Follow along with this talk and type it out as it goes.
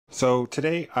So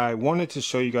today I wanted to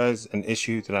show you guys an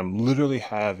issue that I'm literally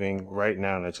having right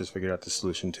now, and I just figured out the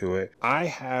solution to it. I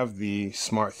have the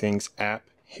SmartThings app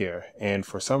here, and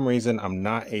for some reason I'm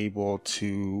not able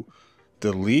to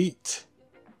delete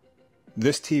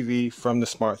this TV from the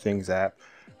SmartThings app.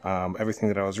 Everything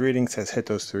that I was reading says hit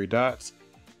those three dots,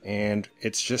 and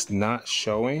it's just not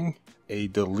showing a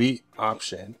delete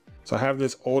option. So I have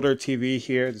this older TV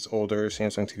here, this older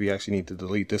Samsung TV. I actually need to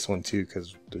delete this one too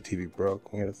because the TV broke.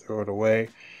 I'm gonna throw it away.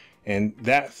 And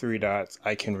that three dots,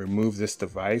 I can remove this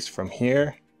device from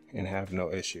here and have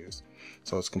no issues.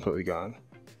 So it's completely gone.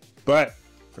 But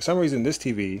for some reason, this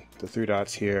TV, the three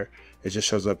dots here, it just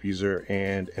shows up user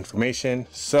and information.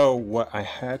 So what I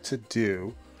had to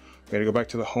do, I gotta go back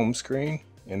to the home screen,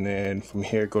 and then from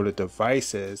here, go to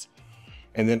devices.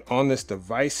 And then on this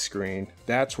device screen,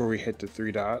 that's where we hit the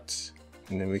three dots,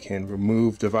 and then we can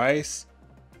remove device.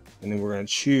 And then we're gonna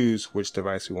choose which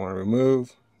device we wanna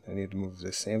remove. I need to move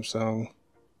this Samsung,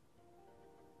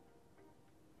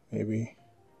 maybe.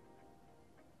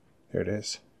 There it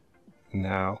is.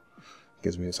 Now it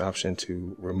gives me this option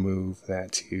to remove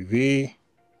that TV.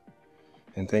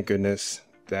 And thank goodness,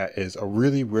 that is a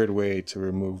really weird way to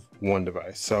remove one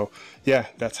device. So yeah,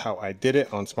 that's how I did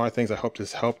it on SmartThings. I hope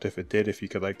this helped. If it did, if you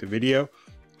could like the video,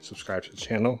 subscribe to the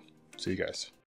channel. See you guys.